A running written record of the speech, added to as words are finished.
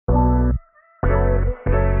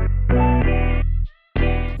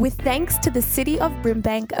With thanks to the City of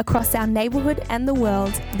Brimbank across our neighbourhood and the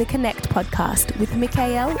world, the Connect podcast with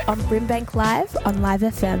Mikael on Brimbank Live on Live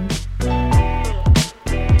FM.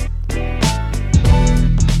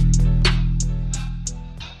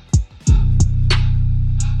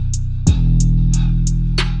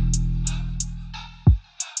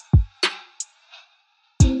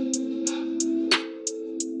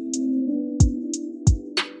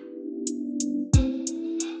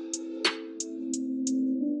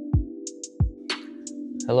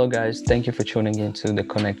 Hello guys, thank you for tuning into the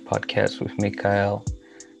Connect podcast with Mikael.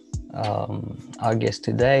 Our guest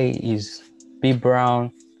today is B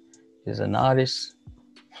Brown. He's an artist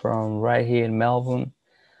from right here in Melbourne.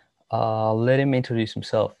 Let him introduce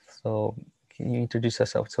himself. So can you introduce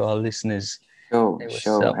yourself to our listeners? Sure.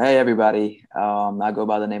 Hey everybody, I go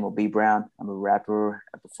by the name of B Brown. I'm a rapper,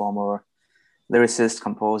 a performer, lyricist,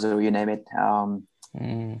 composer, you name it.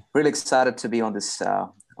 Really excited to be on this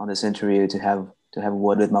interview to have a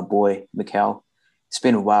word with my boy Mikael. It's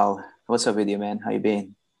been a while. What's up with you, man? How you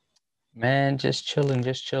been? Man, just chilling.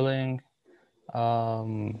 Just chilling at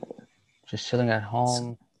home, trying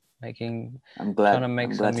to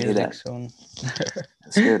make some music soon.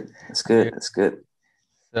 That's good.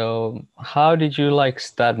 So how did you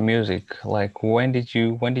start music? When did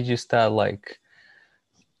you start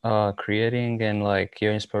creating and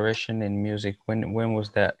your inspiration in music? When was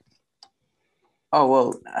that? Oh,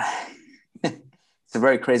 well, it's a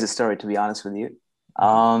very crazy story, to be honest with you.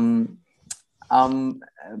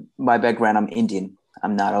 My background, I'm Indian.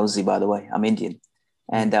 I'm not Aussie, by the way. I'm Indian.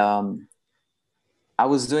 And I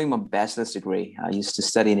was doing my bachelor's degree. I used to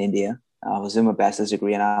study in India. I was doing my bachelor's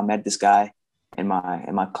degree, and I met this guy in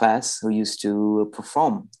my class who used to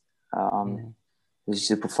perform. He used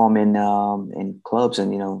to perform in clubs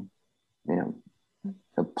and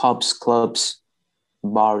pubs, clubs,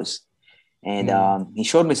 bars. And he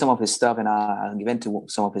showed me some of his stuff, and I went to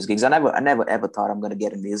some of his gigs. I never ever thought I'm gonna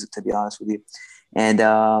get in music, to be honest with you. And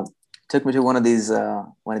took me to one of these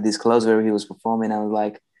clubs where he was performing. I was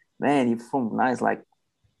like, man, you perform nice. Like,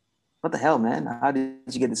 what the hell, man? How did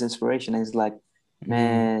you get this inspiration? And he's like,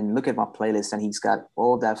 man, look at my playlist, and he's got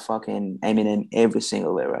all that fucking Eminem every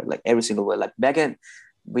single way, right? Like every single way. Like back in,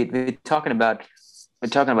 we're talking about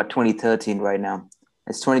 2013 right now.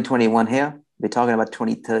 It's 2021 here. We're talking about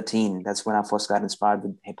 2013. That's when I first got inspired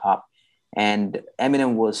with hip hop, and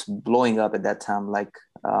Eminem was blowing up at that time.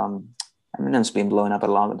 Eminem's been blowing up a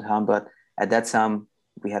long time, but at that time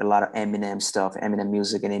we had a lot of Eminem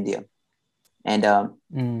music in India, and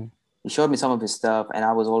he showed me some of his stuff, and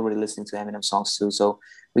I was already listening to Eminem songs too. So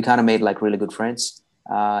we kind of made really good friends,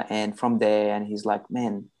 and from there, and he's like,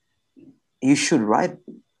 man, you should write.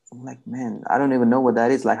 I'm like, man, I don't even know what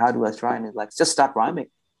that is. Like, how do I try? And he's like, just start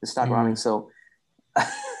rhyming. So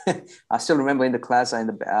I still remember in the class, I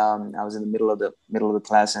was in the middle of the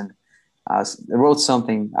class, and I wrote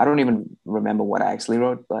something. I don't even remember what I actually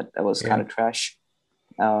wrote, but it was kind of trash.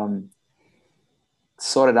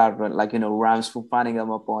 Sorted out, rhymes for finding them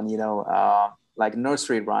up on,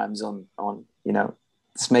 nursery rhymes on,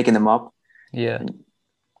 just making them up. Yeah. And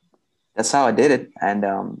that's how I did it.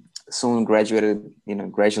 And soon graduated,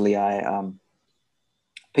 gradually I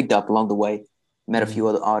picked up along the way. Met a few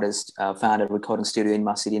other artists, found a recording studio in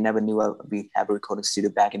my city. Never knew we have a recording studio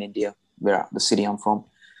back in India, where the city I'm from.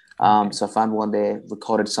 So I found one there,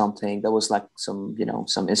 recorded something that was like some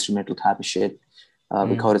instrumental type of shit.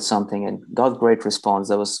 Recorded something and got great response.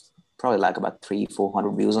 There was probably about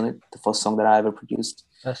 300-400 views on it. The first song that I ever produced.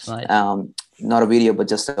 That's nice. Not a video, but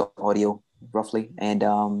just the audio, roughly. And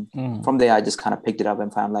from there, I just kind of picked it up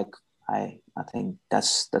and found I think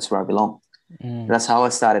that's where I belong. That's how I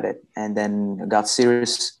started it, and then I got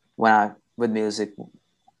serious with music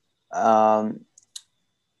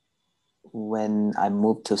when I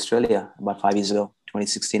moved to Australia about 5 years ago.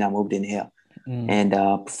 2016, I moved in here and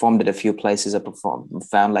performed at a few places. I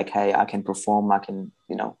found hey, I can perform. I can,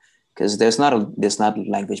 because there's not a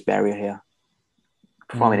language barrier here.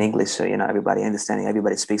 Perform in English, so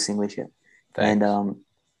everybody speaks English here. Thanks. And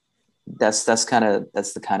that's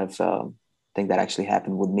the kind of thing that actually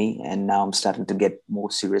happened with me, and now I'm starting to get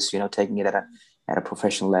more serious, taking it at a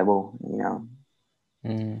professional level,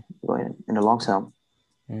 going in the long term.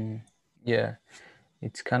 Yeah,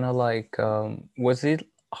 it's kind of was it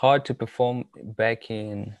hard to perform back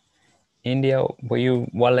in India?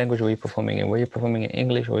 What language were you performing in? Were you performing in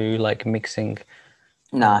English, or were you mixing?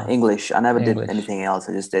 Nah, English. I never English. did anything else.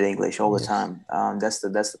 I just did English all the time. That's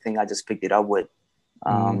the thing I just picked it up with.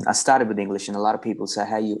 I started with English, and a lot of people say,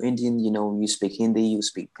 hey, you Indian, you speak Hindi, you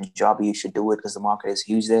speak Punjabi, you should do it because the market is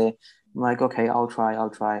huge there. I'm like, okay, I'll try.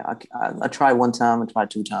 I try one time, I try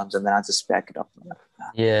two times, and then I just back it up.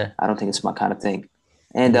 Yeah. I don't think it's my kind of thing.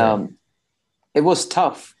 And Yeah. it was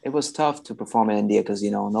tough. It was tough to perform in India because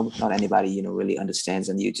not anybody really understands,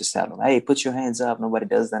 and you just tell them, "Hey, put your hands up." Nobody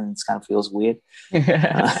does that, and it kind of feels weird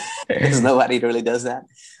because nobody really does that.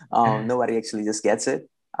 Nobody actually just gets it.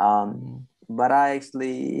 Mm, But I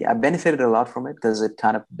benefited a lot from it because it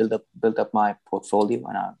kind of built up my portfolio,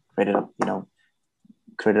 and I created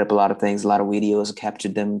up a lot of things, a lot of videos,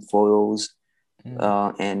 captured them, photos.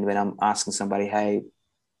 mm, And when I'm asking somebody, "Hey,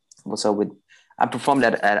 what's up with?" I performed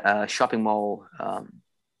at a shopping mall.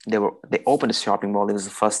 They opened a shopping mall. It was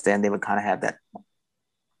the first day, and they would kind of have that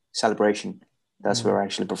celebration. That's where mm. I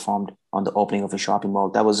actually performed on the opening of a shopping mall.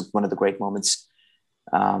 That was one of the great moments.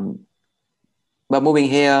 Um, but moving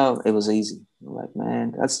here, it was easy. Like,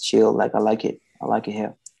 man, that's chill. Like, I like it. I like it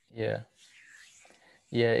here. Yeah.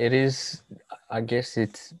 Yeah, it is. I guess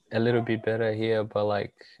it's a little bit better here, but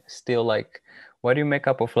like still like what do you make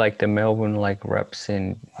up of like the Melbourne like rap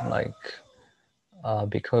scene? Like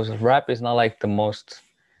because rap is not like the most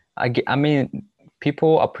I mean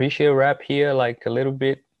people appreciate rap here like a little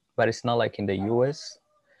bit, but it's not like in the US.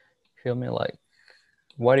 Feel me? Like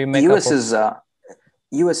what do you make up US of is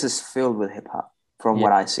US is filled with hip hop from yeah.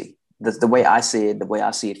 what I see. The way I see it, the way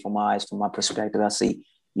I see it from my eyes, from my perspective, I see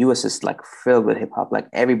US is like filled with hip hop. Like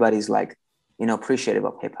everybody's like, appreciative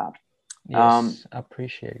of hip hop. Um, Yes, I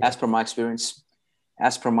appreciate as it. per my experience,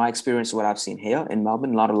 what I've seen here in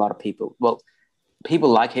Melbourne, a lot of people. Well, people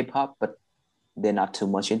like hip hop, but they're not too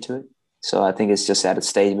much into it. So I think it's just at a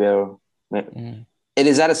stage where Mm, it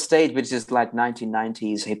is at a stage which is like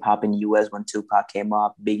 1990s hip hop in US when Tupac came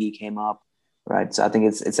up, Biggie came up, right? So I think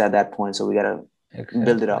it's at that point. So we gotta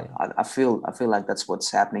build it exactly. up. I feel like that's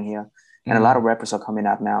what's happening here, and a lot of Mm, rappers are coming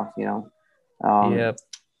out now. Um, yeah.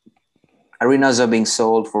 arenas are being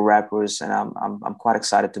sold for rappers, and I'm quite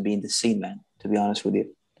excited to be in the scene, man. To be honest with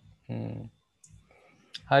you. Mm.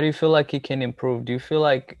 How do you feel like it can improve? Do you feel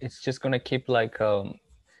like it's just gonna keep like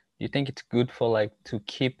you think it's good for like to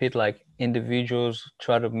keep it like individuals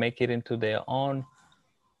try to make it into their own,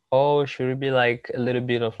 or should it be like a little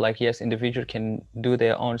bit of like yes, individual can do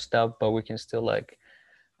their own stuff, but we can still like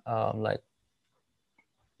like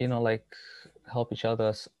help each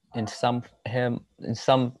other in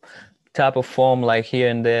some type of form like here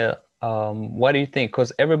and there. What do you think?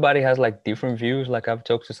 Because everybody has like different views. Like I've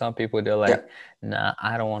talked to some people, they're Yeah, like, nah,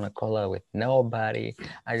 I don't want to collab with nobody,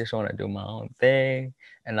 I just want to do my own thing.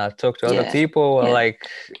 And I've talked to other yeah, people who are yeah. like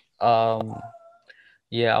um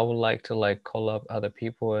yeah, I would like to like call up other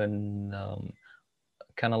people and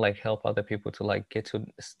kind of like help other people to like get to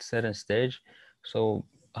a certain stage. So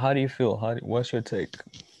how do you feel? What's your take?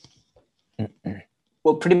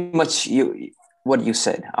 Well, pretty much what you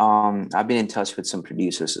said. I've been in touch with some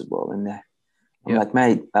producers as well, and I'm Yeah. like,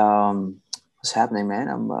 mate, what's happening, man?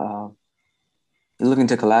 You looking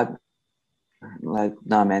to collab? Like,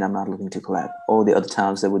 nah, man, I'm not looking to collab. All the other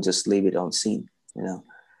times they would just leave it on scene, you know.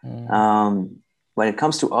 Mm, When it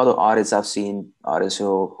comes to other artists, I've seen artists who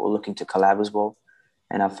are looking to collab as well,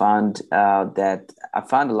 and I found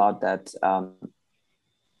a lot that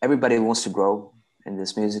everybody wants to grow in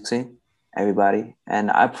this music scene, everybody,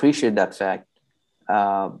 and I appreciate that fact.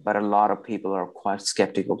 But a lot of people are quite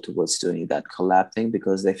skeptical towards doing that collab thing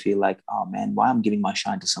because they feel like, oh man, why I'm giving my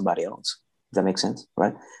shine to somebody else? Does that make sense,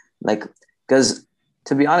 right? Like, because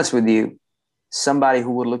to be honest with you, somebody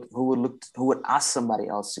who would ask somebody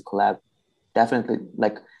else to collab, definitely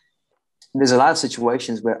like there's a lot of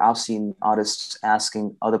situations where I've seen artists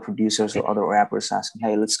asking other producers or other rappers asking,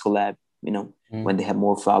 "Hey, let's collab." You know, mm, when they have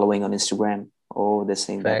more following on Instagram, or they're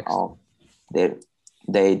saying that, facts. "Oh, they're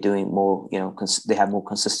they doing more." They have more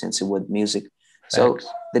consistency with music. So Facts.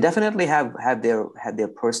 they definitely have their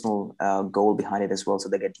personal goal behind it as well. So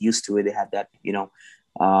they get used to it. They have that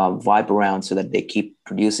vibe around so that they keep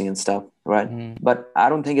producing and stuff, right? Mm, But I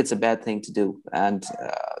don't think it's a bad thing to do. And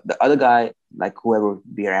the other guy, like whoever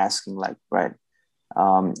we are asking, like right,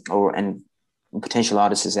 or and potential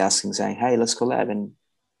artist is asking, saying, "Hey, let's collab." And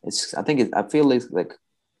I feel like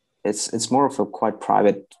it's more of a quite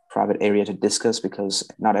private area to discuss because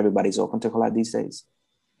not everybody's open to collab these days,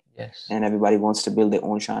 yes. and everybody wants to build their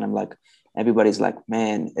own shine. I'm like, everybody's like,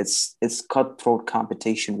 man, it's cutthroat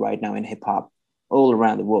competition right now in hip hop all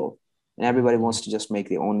around the world, and everybody Mm, wants to just make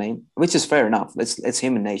their own name, which is fair enough. It's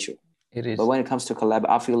human nature. it But is. when it comes to collab,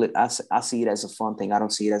 I feel it. I see it as a fun thing. I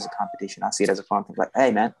don't see it as a competition. I see it as a fun thing. Like,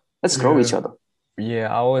 hey, man, let's grow each Yeah. other. Yeah,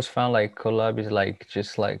 I always found like collab is like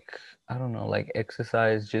just like I don't know, like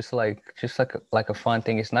exercise, just like a fun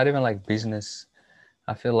thing. It's not even like business.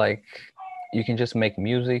 I feel like you can just make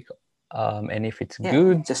music And if it's Yeah,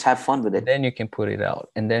 good, just have fun with it. then you can put it out,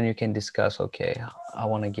 and then you can discuss, okay, I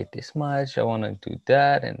want to get this much, I want to do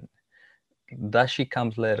that, and that shit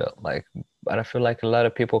comes later. Like, but I feel like a lot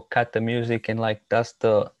of people cut the music, and like that's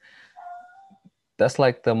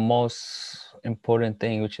like the most important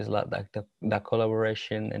thing, which is like the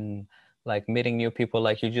collaboration and like meeting new people.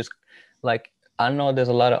 Like, you just like, I know there's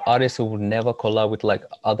a lot of artists who would never collab with like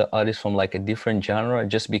other artists from like a different genre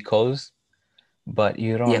just because, but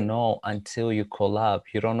you don't Yep. know until you collab.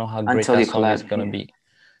 You don't know how great Until that you song is collab. gonna Yeah. be.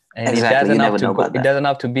 And it Exactly. doesn't You have never to know go, about it that. doesn't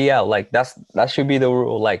have to be out. Like, that should be the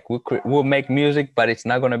rule. Like, we'll make music, but it's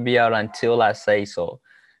not gonna be out until I say so.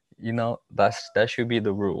 You know, that should be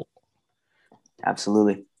the rule.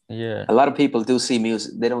 Absolutely. Yeah. A lot of people do see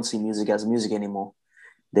music. They don't see music as music anymore.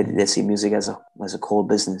 They see music as a core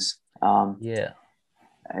business. Yeah.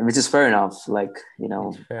 Which is fair enough. Like, you know,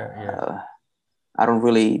 It's fair. Yeah. I don't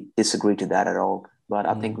really disagree to that at all. But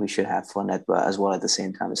I think Mm. we should have fun as well at the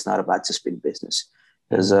same time. It's not about just being business.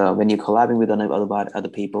 Because Mhm. when you're collabing with other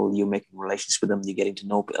people, you're making relations with them, you're getting to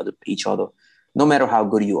know each other. No matter how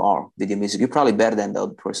good you are with your music, you're probably better than the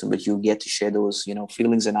other person, but you get to share those, you know,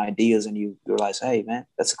 feelings and ideas, and you realize, hey, man,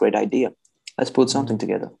 that's a great idea. Let's put something Mhm.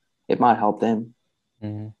 together. It might help them.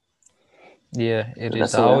 Mhm. Yeah, it So is.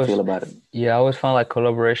 that's the way I feel about it. I always find like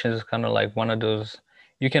collaborations is kind of like one of those,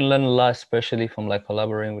 you can learn a lot, especially from like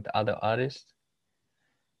collaborating with other artists.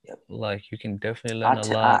 Yep. Like, you can definitely learn a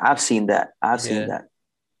lot. I've seen that. I've seen Yeah. that.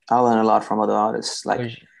 I learn a lot from other artists. Like,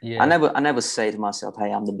 Yeah. I never say to myself,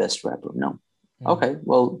 "Hey, I'm the best rapper." No. Mm. Okay,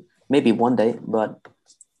 well, maybe one day, but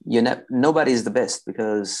nobody is the best,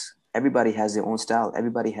 because everybody has their own style.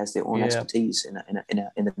 Everybody has their own Yeah. expertise in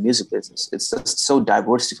the music business. It's just so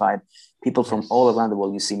diversified. People from all Yes. around the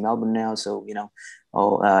world. You see Melbourne now, so you know,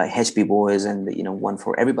 HB Boys, and you know, one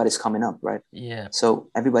for everybody's coming up, right? Yeah. So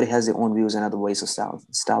everybody has their own views and other ways of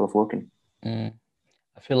style of working. Mm.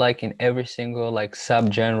 I feel like in every single like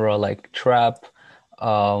subgenre, like trap,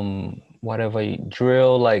 whatever,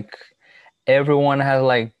 drill, like everyone has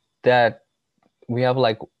like that. We have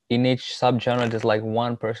like in each subgenre, there's like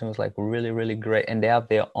one person who's like really, really great, and they have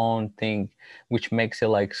their own thing, which makes it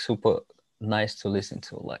like super nice to listen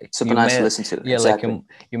to. Like, Super nice to listen to. yeah, like Exactly.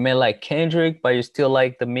 you may like Kendrick, but you still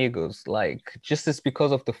like the Migos. Like, just as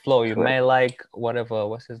because of the flow. You may Correct. like whatever,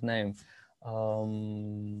 what's his name,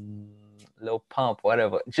 um, Lil Pump,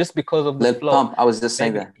 whatever, just because of the Lil flow. Pump. I was just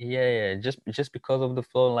saying Maybe, that. yeah, just because of the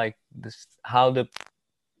flow, like this,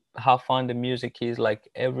 how fun the music is. Like,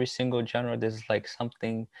 every single genre, there's like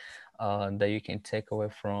something that you can take away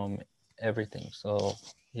from everything. So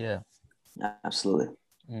yeah. Absolutely.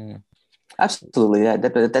 Mm. Absolutely. Yeah,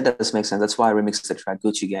 that does make sense. That's why I remixed the track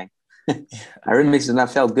Gucci Gang. I remixed it and I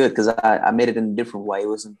felt good because I made it in a different way. It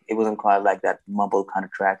wasn't quite like that mumble kind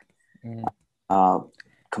of track. Mm. Uh,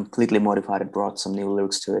 Completely modified it, brought some new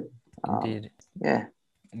lyrics to it. Indeed. Yeah,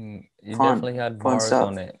 You definitely fun, had fun bars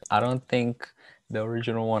on stuff. it. I don't think the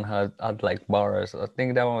original one had like bars. I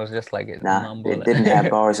think that one was just like a Nah, mumble. it didn't have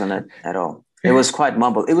bars on it at all. It was quite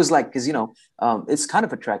mumble. It was like, because you know, it's kind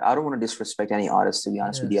of a track. I don't want to disrespect any artist, to be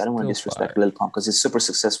honest Yeah, with you. I don't want to still disrespect fire. Lil Pump because he's super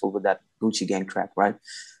successful with that Gucci Gang track, right?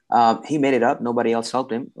 He made it up. Nobody else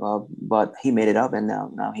helped him, but he made it up, and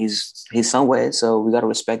now he's somewhere. So we got to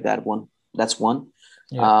respect that one. That's one.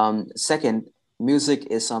 Yeah. Second, music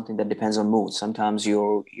is something that depends on mood. Sometimes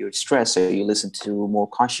you're stressed, so you listen to more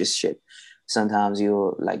conscious shit. Sometimes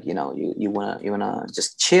you're like, you know, you wanna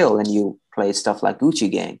just chill and you play stuff like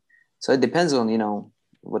Gucci Gang. So it depends on, you know,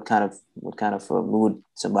 what kind of mood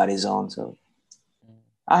somebody's on. So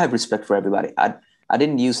I have respect for everybody. I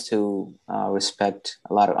didn't used to respect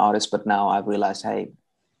a lot of artists, but now I've realized, hey,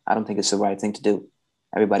 I don't think it's the right thing to do.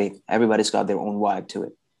 Everybody's got their own vibe to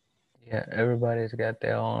it. Yeah, everybody's got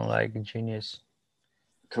their own like genius.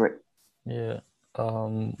 Correct. Yeah.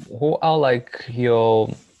 Who are like your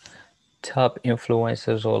top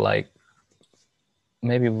influencers, or like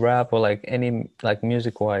maybe rap, or like any like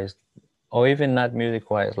music wise, or even not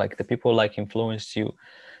music wise, like the people like influenced you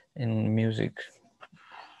in music?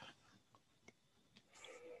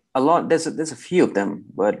 A lot. There's a few of them,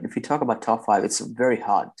 but if you talk about top five, it's very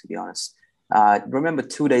hard to be honest. Remember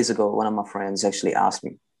 2 days ago, one of my friends actually asked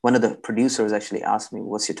me. One of the producers actually asked me,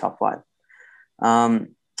 "What's your top five?"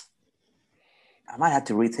 Um, I might have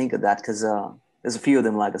to rethink of that because there's a few of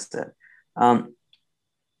them, like I said. Um,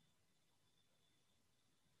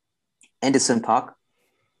 Anderson .Paak,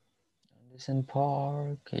 Anderson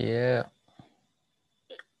 .Paak, yeah.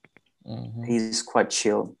 Mm-hmm. he's quite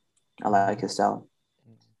chill. I like Mm-hmm. his style.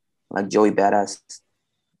 Like Joey Badass,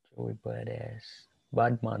 Joey Badass,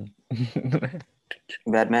 Badman,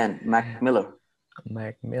 Batman, Mac Miller.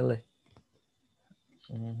 Mac Miller.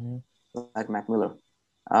 Mm-hmm. like Mac Miller.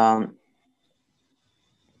 Um,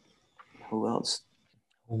 who else?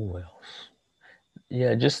 Who else?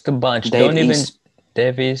 Yeah, just a bunch. Dave Don't even East.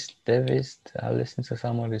 Davis. I listen to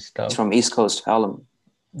some of his He's stuff. from East Coast, Harlem.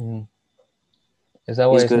 Mm. Is that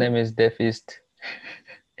why He's his good. name is Dave East?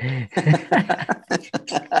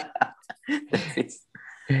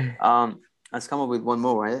 Let's come up with one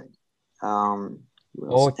more, right? Who else?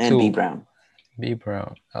 Or And B two. Brown. B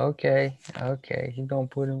Brown. Okay. He gonna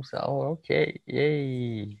put himself. Oh, okay.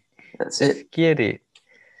 Yay. That's Let's it. get it.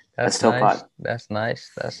 That's That's top nice. 5. That's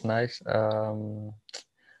nice. That's nice.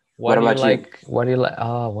 What about you? What do you like?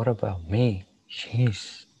 Oh, what about me?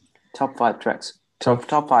 Jeez. Top 5 tracks. Top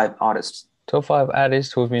 5 artists. Top 5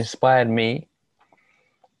 artists who've inspired me.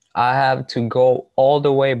 I have to go all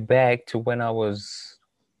the way back to when I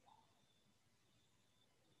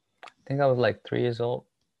think I was like 3 years old.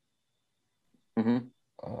 Mm-hmm.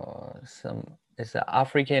 It's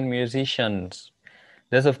African musicians.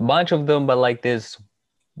 There's a bunch of them, but like there's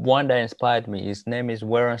one that inspired me. His name is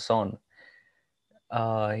Weran Son.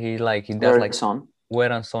 He does like Son.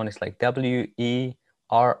 Weran Son. It's like WERRA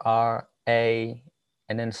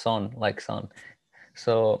and then Son, like Son.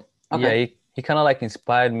 So Okay. yeah, he kind of like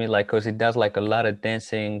inspired me, like, cause he does like a lot of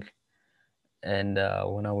dancing. And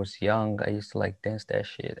when I was young, I used to like dance that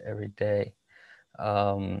shit every day.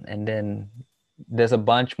 And then there's a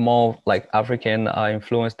bunch more like African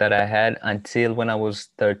influence that I had until when I was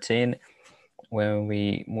 13, when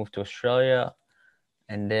we moved to Australia.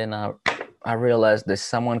 And then I realized there's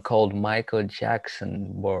someone called Michael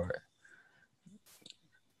Jackson, boy.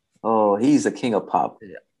 Oh, he's the king of pop.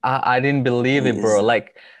 I didn't believe it, bro. Is.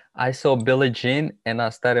 Like, I saw Billie Jean and I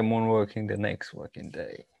started moonwalking the next working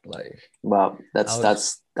day. Like, wow,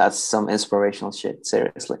 that's some inspirational shit.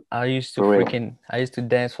 Seriously. I used to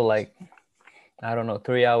dance for like, I don't know,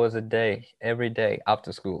 3 hours a day, every day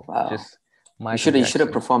after school. Wow. Just You should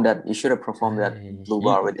have performed that. You should have performed that blue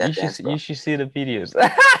bar with that dance, bro. You should see the videos.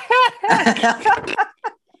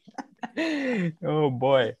 Oh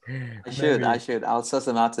boy. I should. I'll suss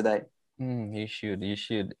them out today. You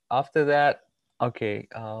should. After that, okay.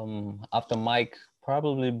 After Mike,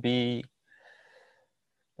 probably be.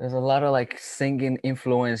 There's a lot of like singing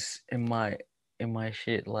influence in my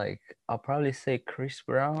shit. Like, I'll probably say Chris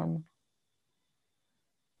Brown.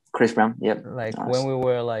 Chris Brown, yep. Like nice. When we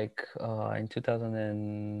were like in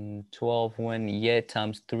 2012, when Yeah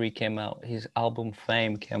Times 3 came out, his album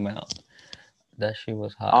Fame came out. That shit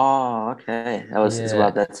was hot. Oh, okay. That was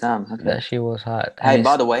about that time. Okay. That shit was hot. Hey,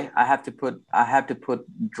 by the way, I have to put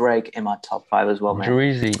Drake in my top 5 as well, man.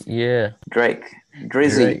 Drizzy, yeah.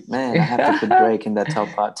 Drizzy, man. I have to put Drake in that top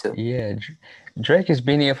 5 too. Yeah, Drake has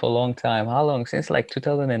been here for a long time. How long? Since like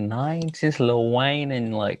 2009, since Lil Wayne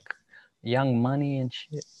and like Young Money and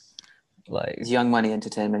shit. Like, it's Young Money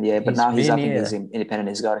Entertainment, yeah. But now he's independent.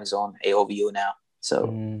 He's got his own OVO now,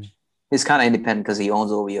 so he's kind of independent because he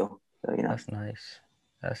owns OVO. So, you know.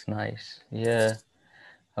 That's nice. Yeah.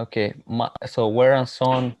 Okay. So Weran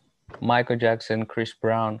Son, Michael Jackson, Chris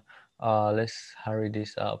Brown. Let's hurry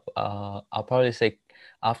this up. I'll probably say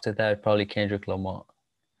after that, probably Kendrick Lamar.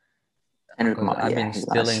 I've been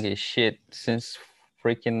stealing his shit since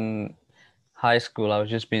freaking high school. I've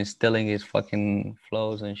just been stealing his fucking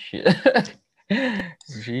flows and shit.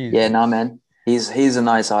 Jesus. Yeah, no, man. He's a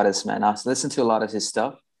nice artist, man. I've listened to a lot of his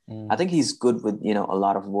stuff. I think he's good with, a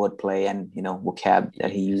lot of wordplay and, vocab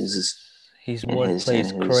that he uses. His wordplay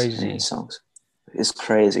is crazy. In his songs. It's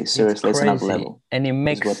crazy. Seriously, it's another level. And it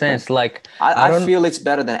makes sense. Like, I feel it's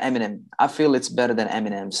better than Eminem. I feel it's better than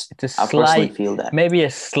Eminem's. I personally feel that. Maybe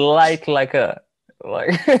a slight, like a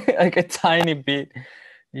tiny bit.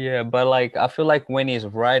 Yeah, but like, I feel like when he's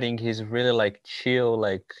writing, he's really like chill,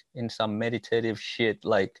 like in some meditative shit,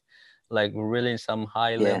 like really in some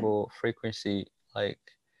high level frequency, like.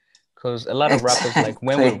 Because a lot of rappers, like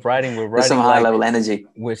when we're writing some high level energy.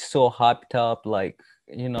 We're so hyped up, like,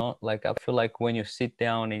 like I feel like when you sit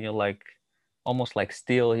down and you're like almost like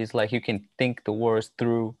still, he's like, you can think the words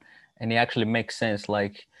through and it actually makes sense.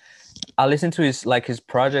 Like, I listen to his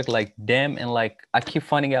project, like Damn, and like I keep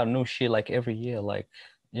finding out new shit like every year. Like,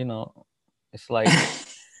 it's like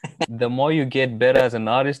the more you get better as an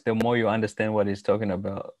artist, the more you understand what he's talking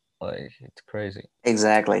about. Like, it's crazy.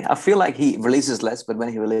 Exactly. I feel like he releases less, but when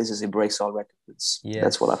he releases, he breaks all records. Yes.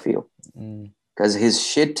 That's what I feel. Because his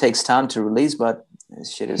shit takes time to release, but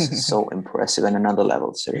his shit is so impressive on another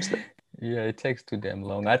level, seriously. Yeah, it takes too damn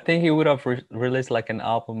long. I think he would have released like an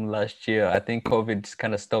album last year. I think COVID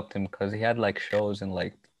kind of stopped him because he had like shows and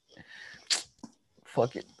like,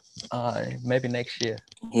 fuck it. Maybe next year.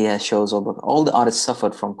 Yeah, shows. All the artists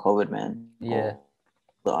suffered from COVID, man. Yeah.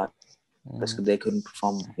 because they couldn't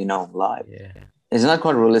perform, live. Yeah. It's not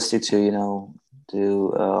quite realistic to,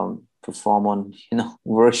 perform on,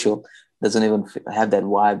 virtual. Doesn't even have that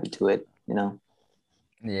vibe to it.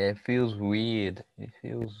 Yeah, it feels weird.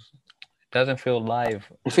 It doesn't feel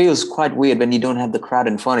live. It feels quite weird when you don't have the crowd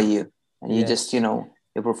in front of you, and you just, Yes.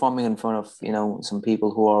 you're performing in front of, some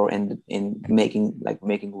people who are in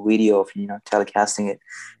making video of, telecasting it.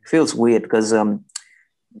 It feels weird because You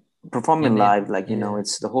performing need, live, like, yeah,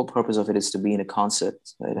 it's the whole purpose of it is to be in a concert.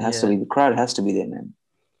 So it has to yeah. be, the crowd has to be there, man.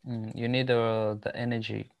 You need the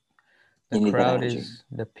energy. The You need that crowd energy. is,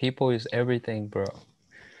 the people is everything, bro.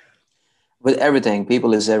 With everything,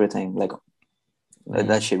 people is everything. Like that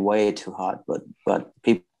Mm, shit way too hard. But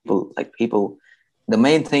people, the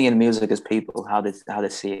main thing in music is people, how they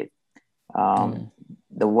see it. mm.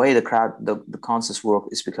 The way the concerts work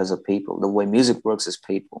is because of people. The way music works is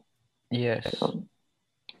people. Yes, So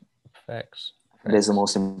facts, it is the facts.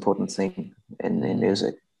 most important thing in Mm,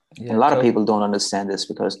 music. And yeah, a lot of people don't understand this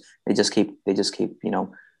because they just keep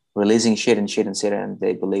releasing shit and shit and shit, and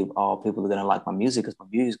they believe, oh, people are gonna like my music because my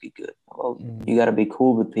music is good. Well, mm, you gotta be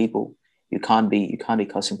cool with people. You can't be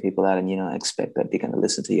cussing people out and expect that they're gonna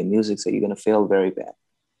listen to your music, so you're gonna feel very bad.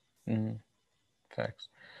 mm, facts.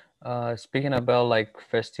 Speaking about like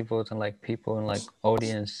festivals and like people and like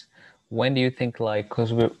audience, when do you think like,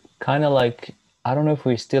 because we're kind of like, I don't know if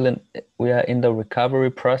we are in the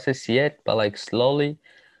recovery process yet, but like slowly,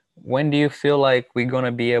 when do you feel like we're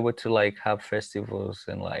gonna be able to like have festivals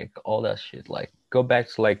and like all that shit, like go back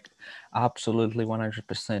to like absolutely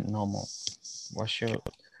 100% normal? What's your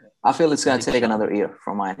I feel it's gonna take prediction? another year,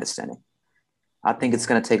 from my understanding. I think it's Mm,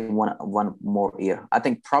 gonna take one more year. I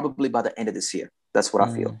think probably by the end of this year. That's what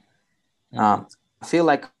I feel. mm, mm, Um, I feel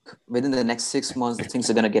like within the next 6 months, things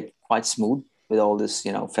are gonna get quite smooth with all this,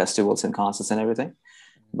 festivals and concerts and everything.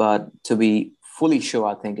 But to be fully sure,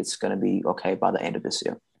 I think it's gonna be okay by the end of this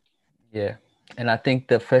year. yeah, and I think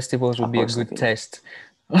the festivals I would be a personally good feel that. test.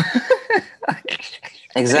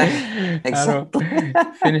 Exactly. I don't Exactly.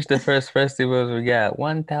 finish the first festivals. We got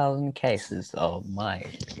 1,000 cases. Oh my,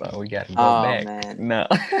 well, we got to go Oh back. man, No.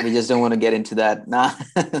 we just don't want to get into that. Nah.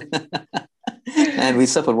 And we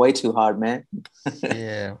suffered way too hard, man.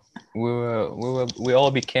 Yeah, we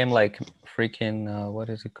all became like freaking, what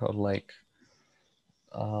is it called? Like,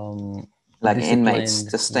 um, Like inmates,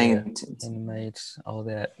 disciplined. just Yeah, staying, inmates, all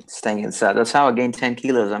that. staying inside. That's how I gained 10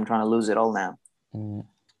 kilos. I'm trying to lose it all now. Mm,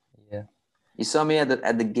 yeah. You saw me at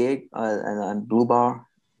the gig at Blue Bar,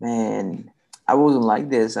 man. I wasn't like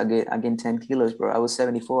this. I gained 10 kilos, bro. I was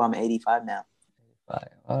 74. I'm 85 now. Bye.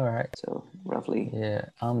 All right. So roughly, Yeah,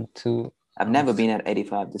 I'm too. I've I'm. never been at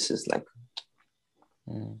 85. This is like,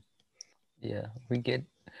 Mm, yeah, we get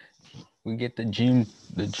the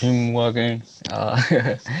gym working.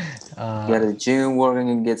 yeah, Uh, the gym working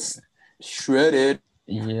and gets shredded.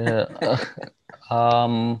 yeah.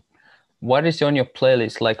 Um, what is on your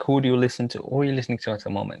playlist? Like, who do you listen to? Who are you listening to at the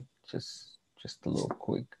moment? Just a little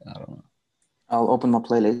quick. I don't know. I'll open my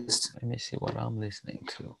playlist. Let me see what I'm listening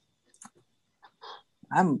to.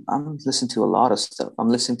 I'm listening to a lot of stuff. I'm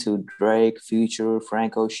listening to Drake, Future,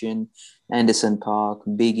 Frank Ocean, Anderson .Paak,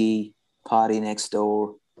 Biggie, Party Next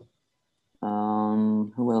Door.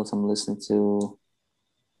 Who else I'm listening to?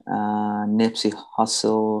 Nipsey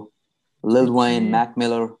Hussle, Lil Wayne, Nipsey, Mac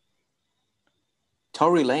Miller,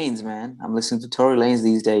 Tory Lanez, man. I'm listening to Tory Lanez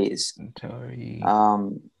these days. Tory.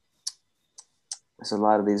 Um, there's a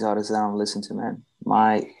lot of these artists that I'm listening to, man.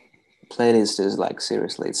 My playlist is like,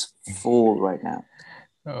 seriously, it's full right now.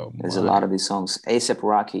 Oh There's a lot my. of these songs. A$AP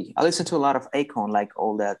Rocky. I listen to a lot of Akon, like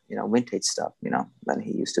all that, vintage stuff, when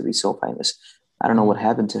he used to be so famous. I don't know what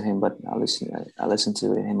happened to him, but I listen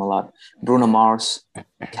to him a lot. Bruno Mars,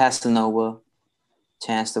 Casanova,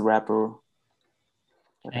 Chance the Rapper.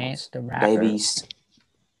 What Chance else? the Dave Rapper. East.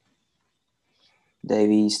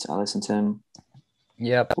 Dave East. I listen to him.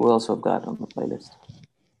 Yep. Who else I've got on the playlist?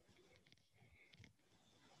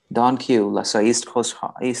 Don Q. Like, so East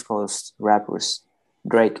Coast rappers.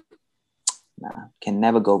 Drake. Nah, can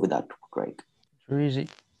never go without Drake. Drizzy.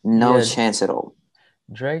 No Yeah, chance at all.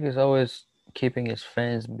 Drake is always keeping his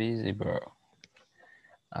fans busy, bro.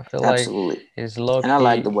 I feel like Absolutely. he's low And I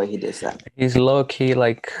like key. the way he does that. He's low key.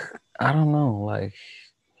 Like, I don't know. Like,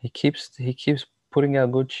 he keeps putting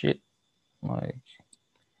out good shit. Like,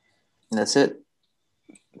 And that's it.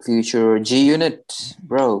 Future G Unit,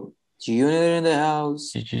 bro. G Unit in the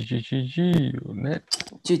house. net.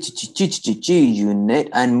 G Unit,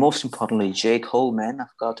 and most importantly, J Cole, man. I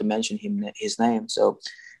forgot to mention his name. So,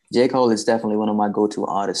 J Cole is definitely one of my go-to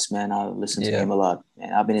artists, man. I listen to Yeah. him a lot,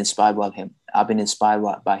 and I've been inspired by him. I've been inspired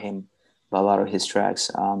by him by a lot of his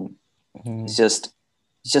tracks. It's just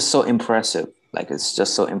it's just so impressive. Like it's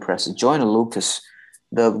just so impressive. Joyner Lucas,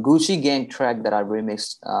 the Gucci Gang track that I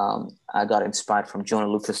remixed, I got inspired from Joyner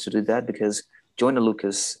Lucas to do that because Joyner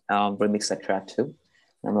Lucas remixed that track too.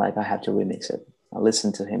 And I'm like, I have to remix it. I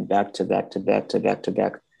listened to him back to back to back to back to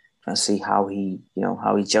back, trying to see how he,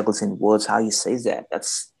 how he juggles in words, how he says that.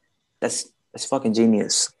 That's fucking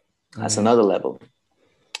genius. That's another level.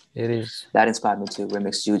 It is. That inspired me to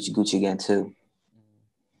remix Gucci Gang too.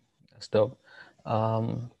 That's dope.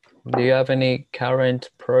 Do you have any current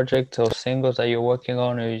projects or singles that you're working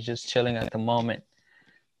on, or you're just chilling at the moment?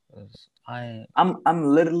 I'm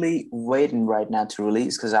literally waiting right now to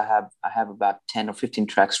release because I have about 10 or 15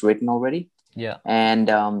 tracks written already. Yeah. And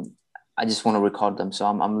I just want to record them. So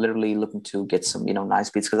I'm literally looking to get some, nice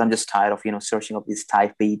beats because I'm just tired of, searching up these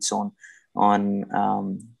type beats on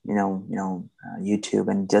YouTube,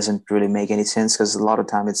 and it doesn't really make any sense because a lot of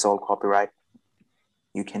time it's all copyright.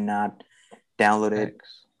 You cannot download it.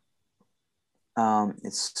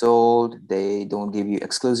 It's sold. They don't give you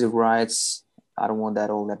exclusive rights. I don't want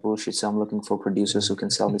all that bullshit. So I'm looking for producers who can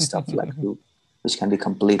sell me stuff like you, which can be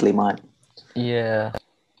completely mine. Yeah.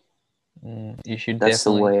 You should. That's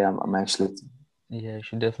the way I'm actually. Yeah, you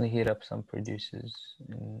should definitely hit up some producers.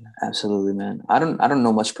 Absolutely, man. I don't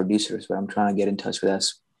know much producers, but I'm trying to get in touch with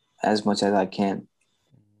as much as I can.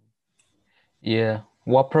 Yeah.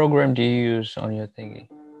 What program do you use on your thingy?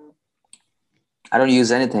 I don't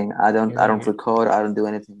use anything. I don't record. I don't do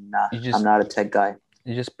anything. Nah, I'm not a tech guy.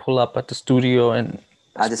 You just pull up at the studio and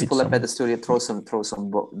I just pull up at the studio, throw some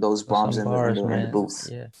those bombs in the booth.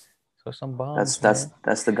 Yeah, throw some bombs.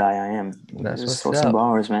 That's the guy I am. That's just throw some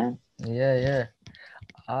bars, man. Yeah.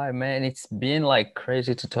 All right, man. It's been like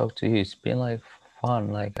crazy to talk to you. It's been like fun.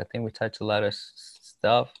 Like I think we touched a lot of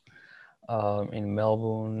stuff. In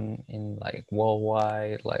Melbourne, in like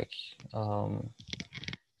worldwide, like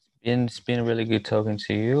it's been really good talking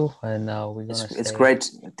to you, and we're gonna. It's great.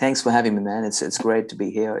 Thanks for having me, man. It's great to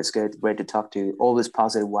be here. It's great to talk to you. Always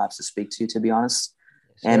positive vibes to speak to you, to be honest.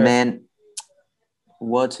 Yes, and man,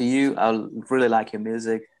 word to you, I really like your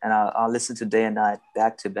music, and I'll listen to day and night,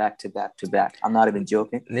 back to back to back to back. I'm not even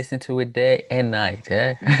joking. Listen to it day and night,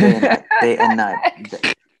 eh? Day and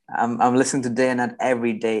night. I'm listening to day and night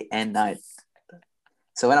every day and night.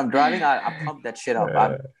 So when I'm driving, I pump that shit up.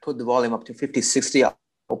 I put the volume up to 50, 60. I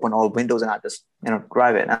open all windows and I just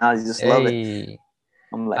drive it, and I just love it.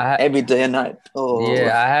 I'm like every day and night. Oh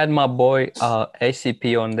yeah, I had my boy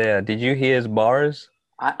ACP on there. Did you hear his bars?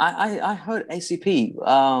 I heard ACP.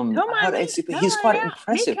 I heard ACP. He's quite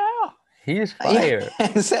impressive. He is fire.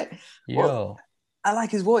 Yo, I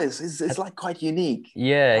like his voice. It's like quite unique.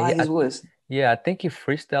 Yeah, I like his voice. Yeah, I think he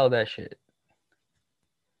freestyled that shit.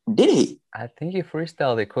 Did he? I think he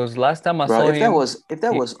freestyled it because last time I saw him, if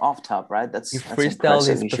that was off top, right? He freestyled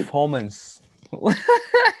his performance.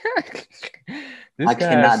 I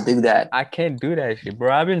cannot do that. I can't do that shit,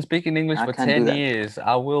 bro. I've been speaking English for 10 years.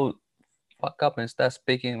 I will fuck up and start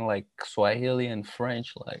speaking like Swahili and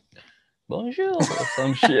French, like bonjour or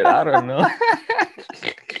some shit. I don't know.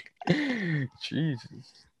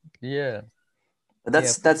 Jesus. Yeah. But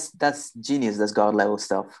that's genius. That's God level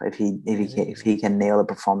stuff. If he can nail a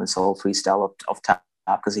performance or freestyle off top,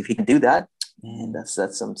 because if he can do that, man, that's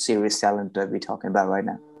some serious talent that we're talking about right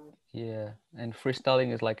now. Yeah, and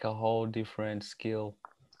freestyling is like a whole different skill,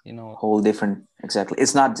 Whole different, exactly.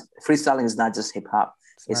 It's not freestyling is not just hip hop.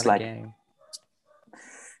 It's like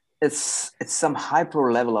it's some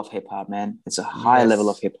hyper level of hip hop, man. It's a high level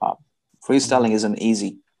of hip hop. Freestyling isn't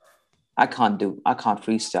easy. I can't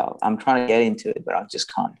freestyle. I'm trying to get into it, but I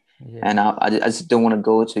just can't. Yeah. And I just don't want to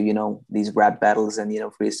go to, these rap battles and,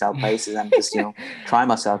 freestyle places and just, try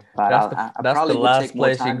myself. But I probably would take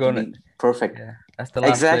more time to be perfect. Yeah. That's the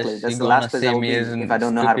last place that's the last place I will be if I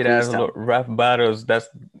don't know how to freestyle. Rap battles, that's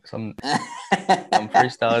some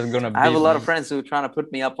freestyle is going to be. I have a lot of friends who are trying to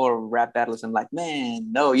put me up for rap battles. and like,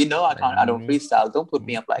 man, no, I can't. I don't freestyle. Don't put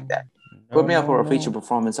me up like that. Put me up for a feature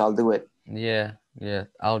performance. I'll do it. Yeah,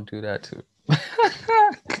 I'll do that too.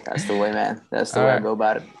 That's the way, man. That's the way I go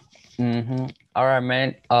about it. Mm-hmm. All right,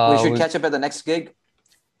 man. We should catch up at the next gig.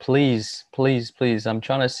 Please. I'm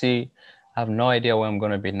trying to see. I have no idea where I'm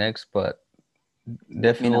going to be next, but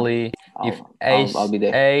definitely if I'll be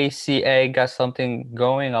there. ACA got something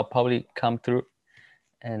going, I'll probably come through.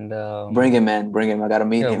 And bring him, man. Bring him. I got to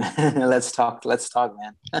meet him. Let's talk,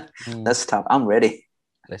 man. Let's talk. I'm ready.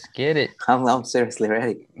 Let's get it. I'm seriously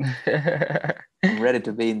ready. I'm ready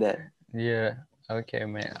to be in there. Yeah. Okay,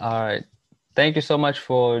 man. All right. Thank you so much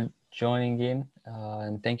for joining in.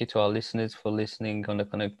 And thank you to our listeners for listening on the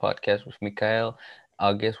Connect podcast with Mikhail.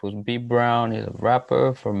 Our guest was B Brown. He's a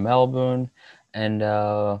rapper from Melbourne. And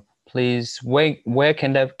please, where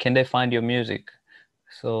can they find your music?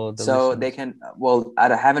 So they can. Well,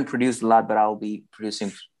 I haven't produced a lot, but I'll be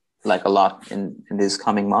producing like a lot in these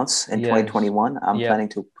coming months. In 2021, I'm planning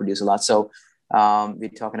to produce a lot. So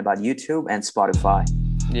we're talking about YouTube and Spotify.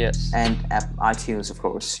 Yes. And iTunes, of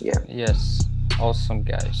course. Yeah. Yes. Awesome,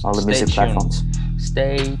 guys. All the music platforms.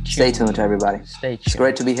 Stay tuned to everybody. Stay tuned. It's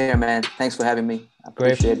great to be here, man. Thanks for having me. I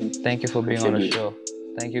appreciate you. Thank you for being on the show.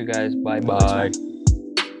 Thank you, guys. Bye.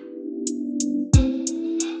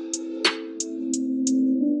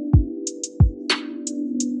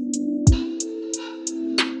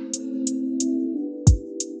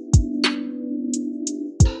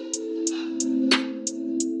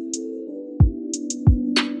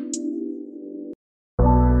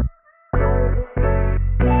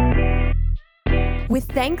 With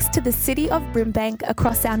thanks to the City of Brimbank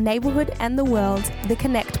across our neighbourhood and the world, the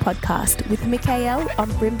Connect podcast with Mikael on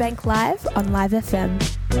Brimbank Live on Live FM.